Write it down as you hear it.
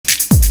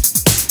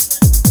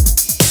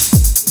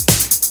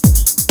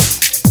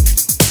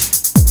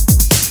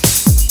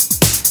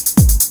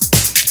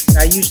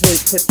usually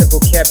put the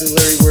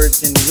vocabulary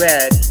words in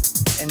red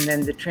and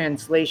then the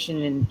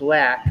translation in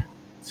black.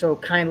 So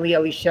kindly,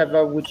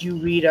 Elisheva, would you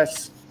read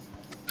us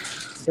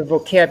the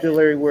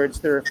vocabulary words?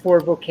 There are 4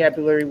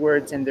 vocabulary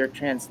words and their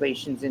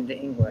translations into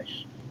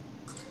English.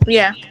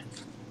 Yeah.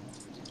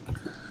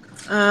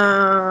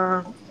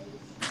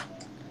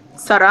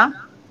 Sarah,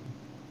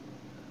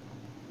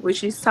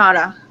 which is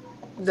Sarah,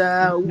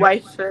 the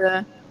wife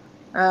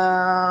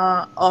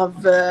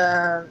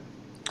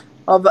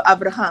of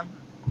Abraham.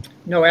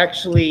 No,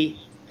 actually,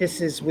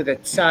 this is with a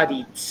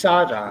tzadi,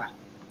 tzara.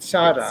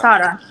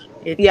 Sarah.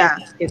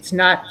 It's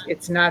not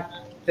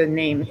the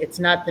name. It's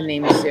not the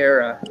name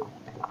Sarah.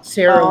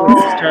 Sarah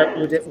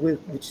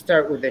would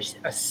start with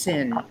a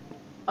sin.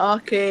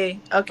 Okay.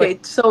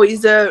 So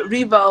is the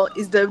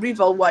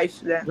rival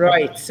wife then?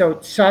 Right. So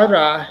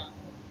tzara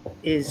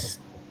is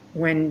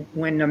when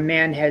a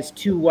man has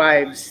 2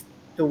 wives.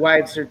 The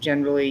wives are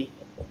generally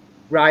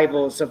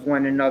rivals of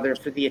one another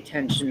for the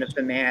attention of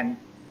the man.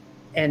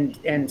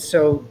 And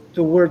so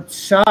the word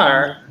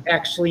tsar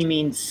actually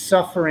means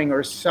suffering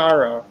or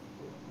sorrow.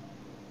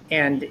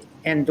 And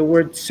the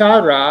word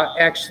tsara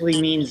actually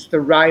means the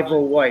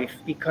rival wife,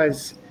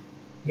 because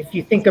if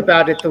you think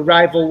about it, the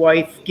rival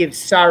wife gives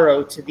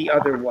sorrow to the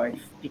other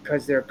wife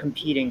because they're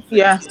competing for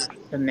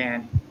the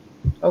man.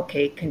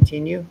 Okay,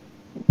 continue.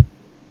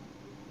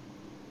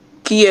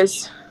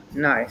 Yes.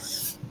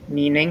 Nice.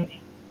 Meaning?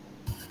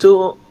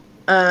 To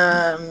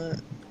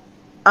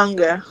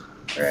anger.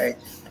 Right.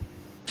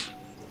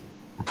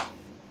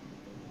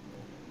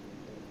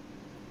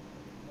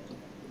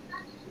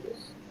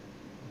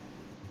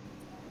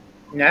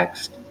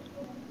 Next.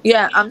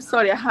 Yeah, I'm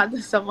sorry, I had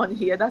someone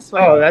here. That's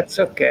why. Oh, that's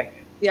okay.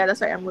 Yeah, that's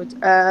why I'm good.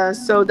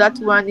 So that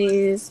one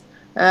is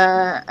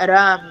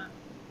Ram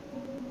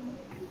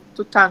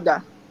to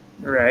Tanda.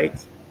 Right.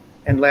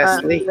 And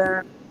lastly?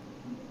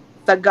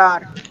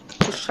 Tagar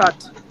to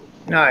shot.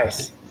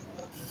 Nice.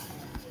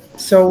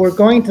 So we're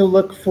going to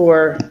look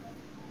for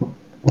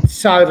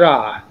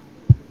Sarah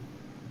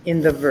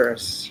in the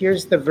verse.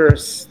 Here's the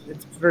verse.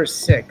 It's verse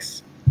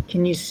 6.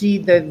 Can you see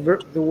the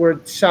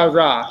word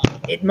Sarah?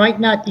 It might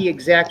not be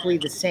exactly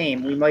the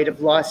same. We might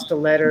have lost a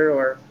letter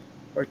or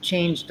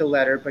changed a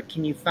letter, but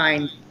can you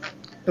find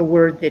the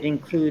word that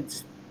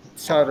includes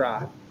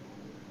Sarah?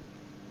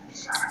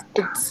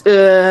 It's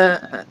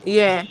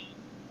yeah,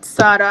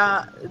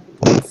 Sarah.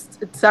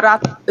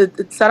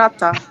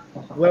 Sarata.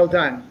 Well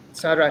done,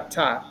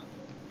 Sarata.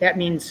 That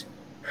means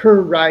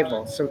her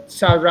rival. So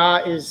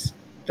Sarah is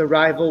the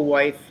rival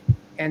wife,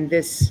 and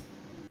this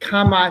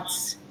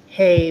kamatz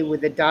hey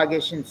with a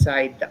dagish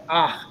inside, the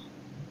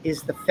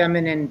is the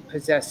feminine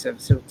possessive.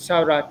 So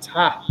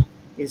Sarata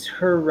is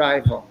her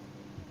rival.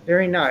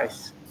 Very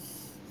nice.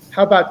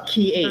 How about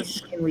ki ace?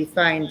 Can we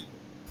find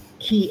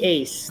ki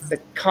ace, the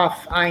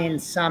kaf ayin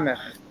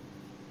samech,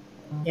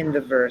 in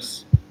the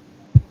verse?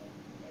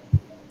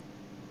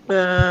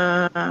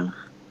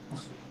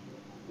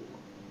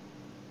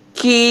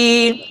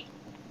 Ki.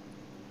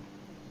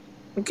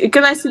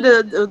 Can I see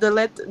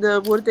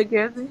the word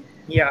again?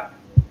 Yeah.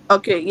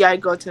 Okay. Yeah, I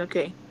got it.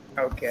 Okay.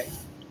 Okay.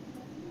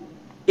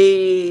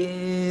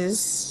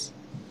 Is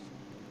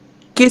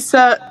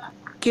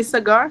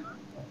Kisagar?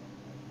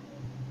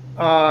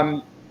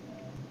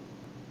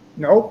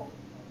 Nope.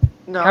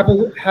 No.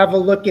 Have a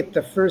look at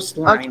the first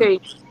line.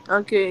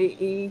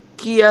 Okay.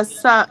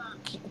 Kiyasata.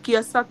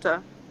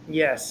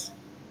 Yes.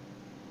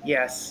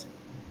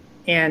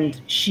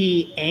 And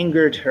she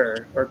angered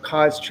her or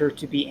caused her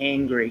to be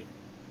angry.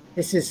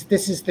 This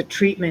is the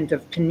treatment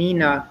of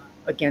Peninna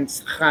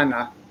against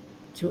Chana,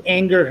 to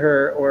anger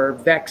her or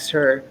vex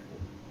her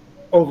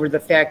over the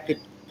fact that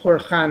poor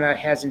Chana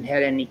hasn't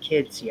had any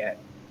kids yet.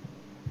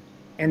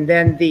 And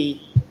then the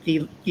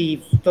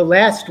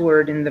last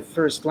word in the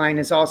first line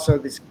is also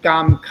this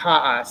gam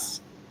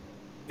ka'as.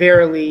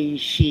 Verily,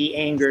 she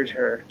angered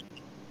her.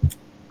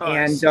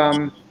 And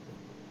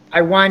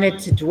I wanted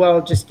to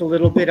dwell just a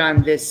little bit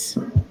on this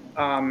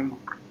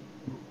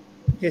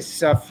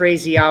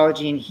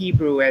phraseology in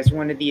Hebrew as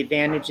one of the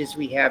advantages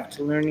we have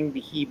to learning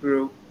the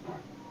Hebrew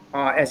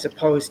as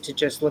opposed to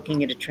just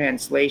looking at a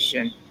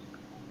translation.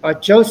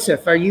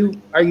 Joseph, are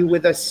you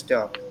with us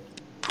still?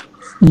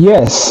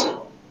 Yes.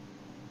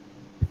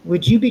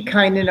 Would you be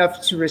kind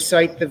enough to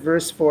recite the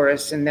verse for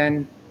us, and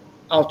then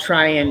I'll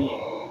try and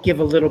give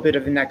a little bit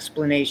of an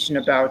explanation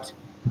about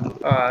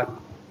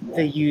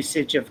the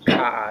usage of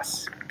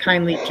ka'as.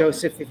 Kindly,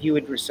 Joseph, if you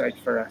would recite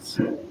for us.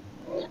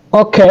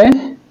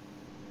 Okay.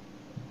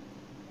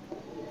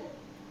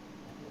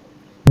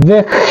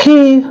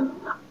 V'chi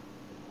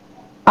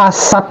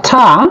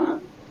asata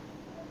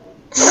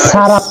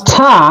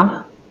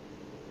sarata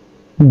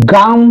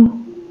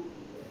gam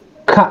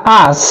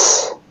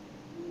ka'as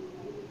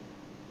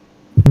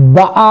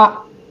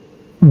ba'avur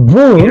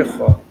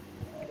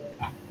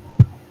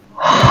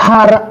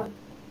har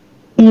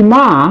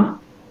ima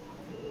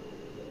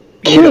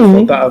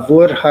Beautiful.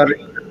 Ba'avur har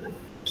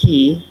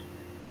ki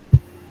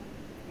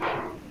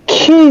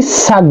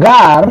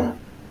sagar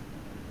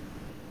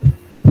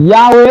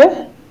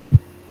Yahweh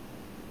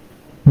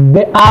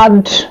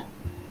be'ad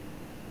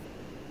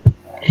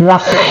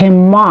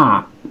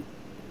Rahma.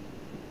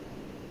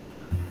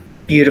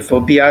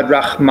 Beautiful, Biad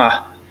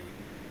Rahma,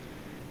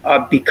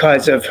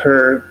 because of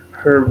her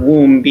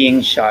womb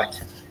being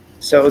shut.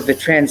 So the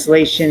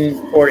translation,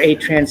 or a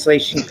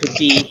translation, could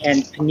be,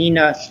 and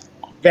Peninna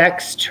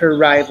vexed her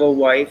rival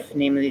wife,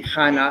 namely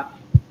Hannah,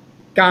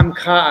 Gam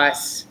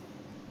Kaas,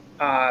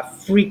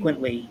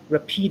 frequently,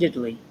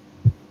 repeatedly,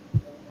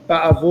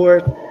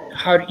 Ba'avur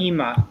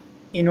Harima,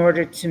 in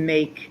order to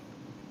make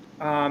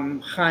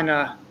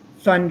Hannah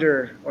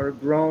thunder or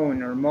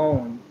groan or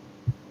moan,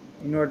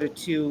 in order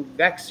to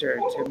vex her,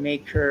 to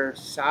make her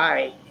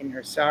sigh in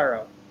her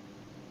sorrow.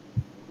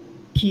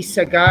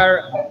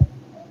 Kisagar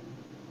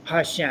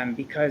Hashem,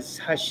 because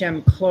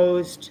Hashem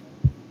closed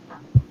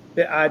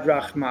Be'ad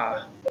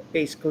Rahma,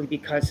 basically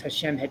because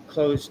Hashem had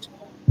closed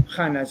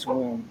Hannah's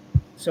womb.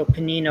 So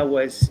Peninna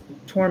was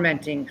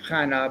tormenting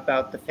Hannah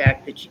about the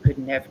fact that she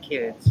couldn't have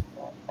kids.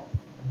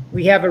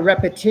 We have a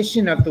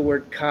repetition of the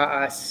word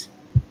Ka'as,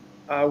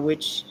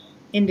 which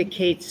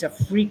indicates a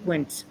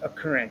frequent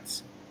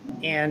occurrence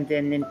and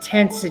an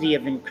intensity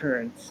of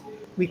occurrence.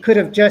 We could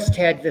have just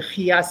had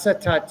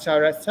V'chiyasata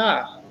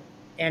tzarasa,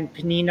 and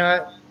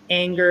Peninna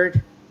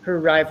angered her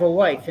rival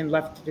wife and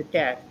left it at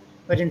that.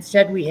 But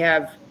instead we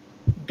have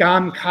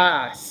Gam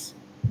Kaas.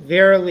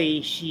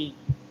 Verily, she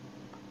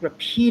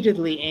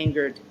repeatedly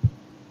angered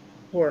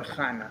poor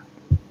Hannah.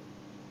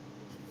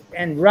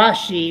 And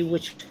Rashi,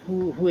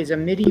 who is a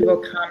medieval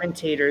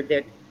commentator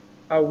that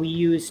we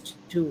used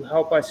to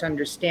help us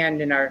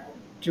understand in our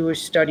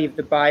Jewish study of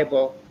the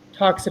Bible,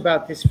 talks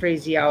about this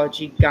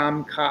phraseology,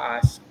 Gam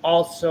Kaas,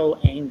 also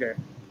anger.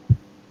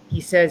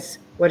 He says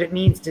what it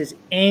means is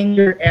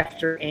anger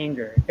after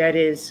anger, that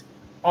is,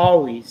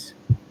 always.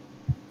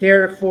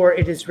 Therefore,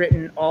 it is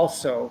written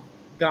also,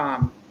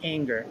 Gam,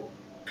 anger.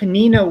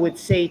 Peninna would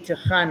say to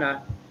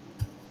Hannah,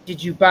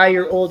 did you buy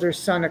your older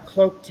son a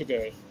cloak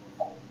today?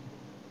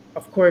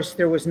 Of course,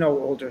 there was no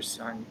older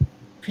son.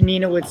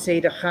 Peninna would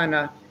say to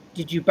Hannah,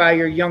 did you buy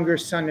your younger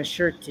son a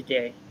shirt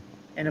today?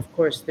 And of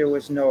course, there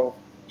was no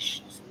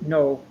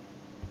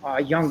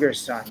younger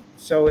son.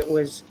 So it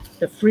was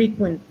the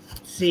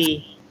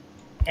frequency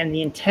and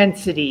the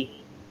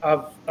intensity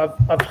of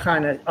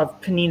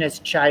Peninna's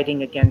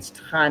chiding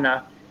against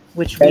Hannah,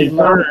 which we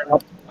learn.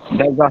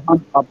 There's a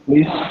hand up,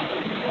 please.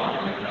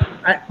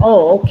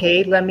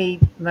 Okay. Let me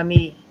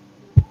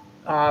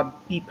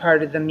be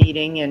part of the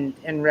meeting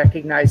and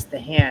recognize the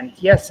hand.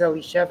 Yes,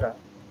 Elisheva.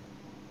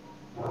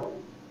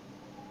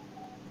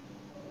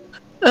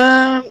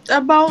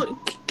 About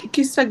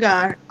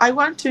Kisagar, I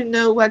want to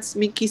know what's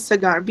mean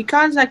Kisagar,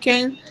 because I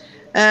can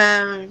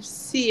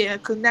see a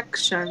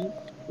connection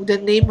with the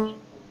name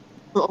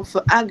of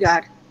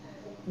Agar.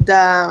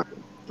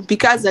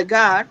 Because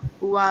Agar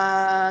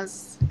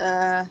was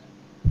Sarah.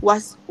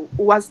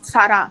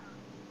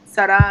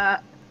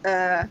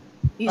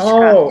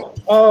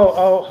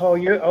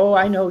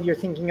 I know you're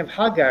thinking of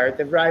Hagar,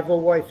 the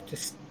rival wife to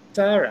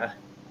Sarah.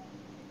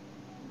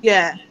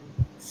 Yeah.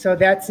 So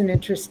that's an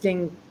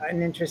interesting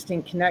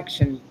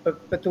connection.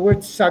 But the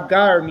word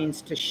sagar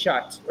means to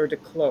shut or to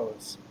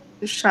close.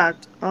 To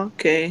shut.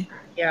 Okay.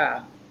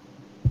 Yeah.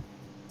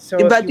 So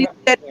but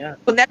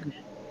connect.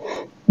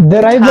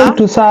 The rival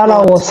to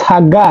Sarah was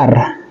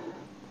Hagar.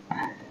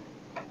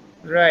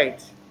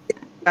 Right.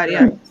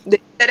 Yeah. Is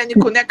there any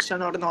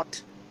connection or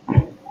not?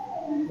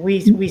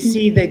 We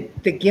see the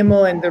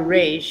gimel and the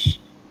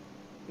resh.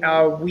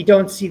 We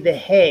don't see the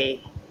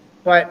hey,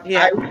 but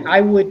yeah.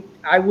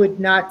 I would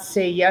not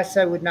say yes.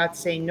 I would not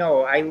say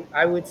no.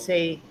 I would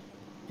say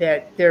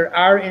that there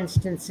are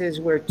instances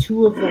where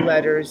two of the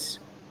letters,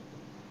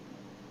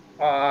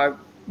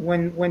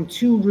 when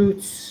two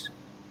roots,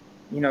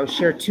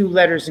 share two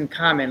letters in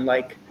common,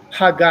 like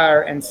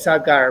Hagar and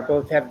Sagar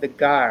both have the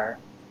gar,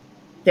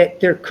 that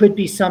there could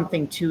be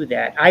something to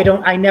that.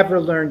 I never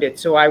learned it,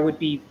 so I would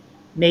be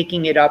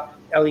making it up,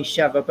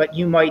 Elisheva, but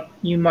you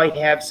might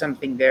have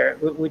something there.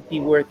 It would be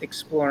worth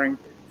exploring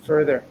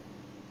further.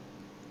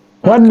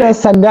 What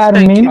does Sagar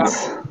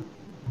means?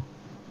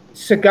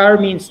 Sagar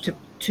means to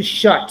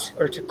shut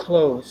or to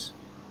close.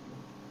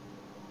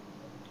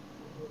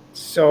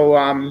 So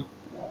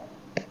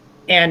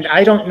and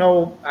I don't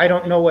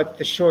know what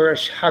the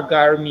Shorish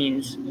Hagar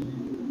means.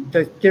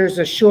 There's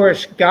a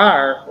Shorish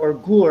Gar or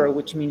Gur,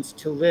 which means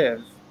to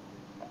live.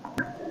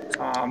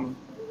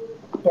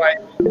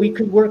 But we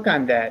could work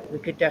on that. We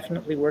could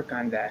definitely work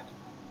on that.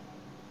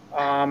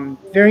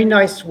 Very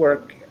nice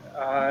work,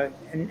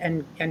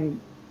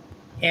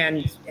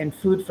 and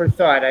food for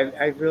thought.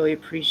 I really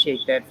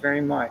appreciate that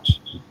very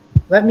much.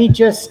 Let me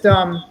just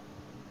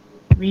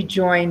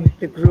rejoin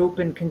the group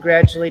and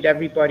congratulate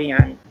everybody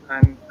on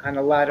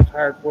a lot of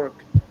hard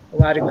work, a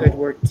lot of good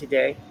work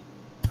today.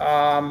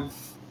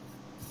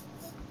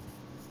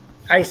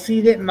 I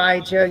see that,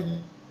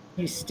 Maija,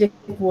 you stick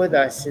with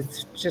us.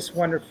 It's just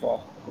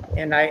wonderful.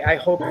 And I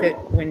hope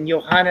that when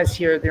Johanna's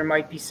here, there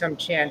might be some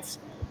chance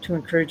to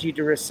encourage you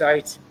to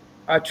recite.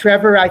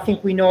 Trevor, I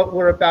think we know what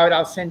we're about.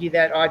 I'll send you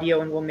that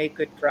audio and we'll make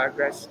good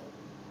progress.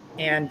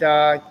 And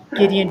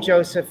Gideon,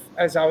 Joseph,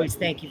 as always,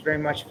 thank you very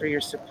much for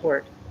your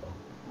support.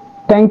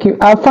 Thank you.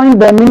 I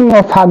find the meaning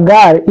of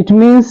Hagar. It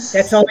means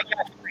That's all I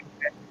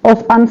got.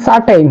 of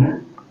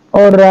uncertain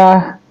or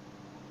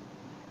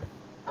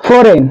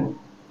foreign.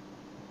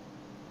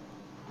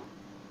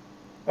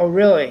 Oh,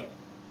 really?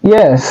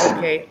 Yes.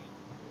 Okay.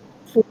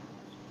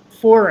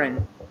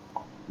 Foreign.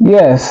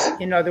 Yes.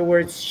 In other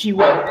words, she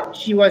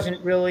wasn't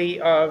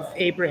really of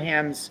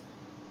Abraham's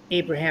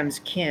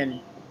kin.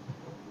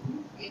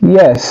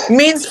 Yes.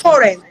 Means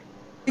foreign,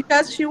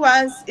 because she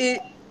was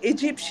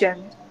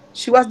Egyptian.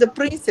 She was the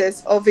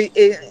princess of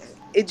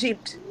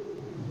Egypt.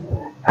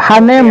 Her Okay, I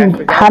name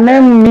forgot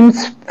that.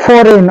 means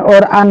foreign or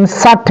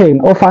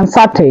uncertain, of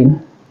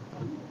uncertain.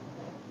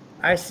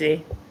 I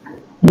see.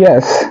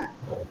 Yes.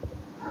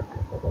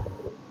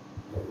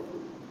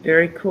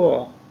 Very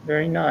cool.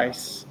 Very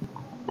nice.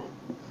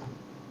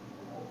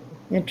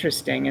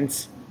 Interesting. And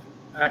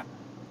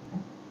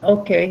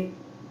okay,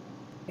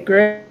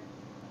 great.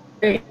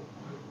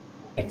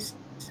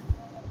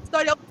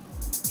 Sorry,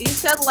 you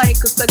said like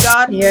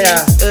Sagar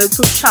Yeah. means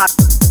to shut.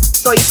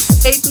 So if you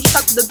say to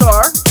shut the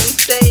door, we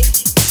say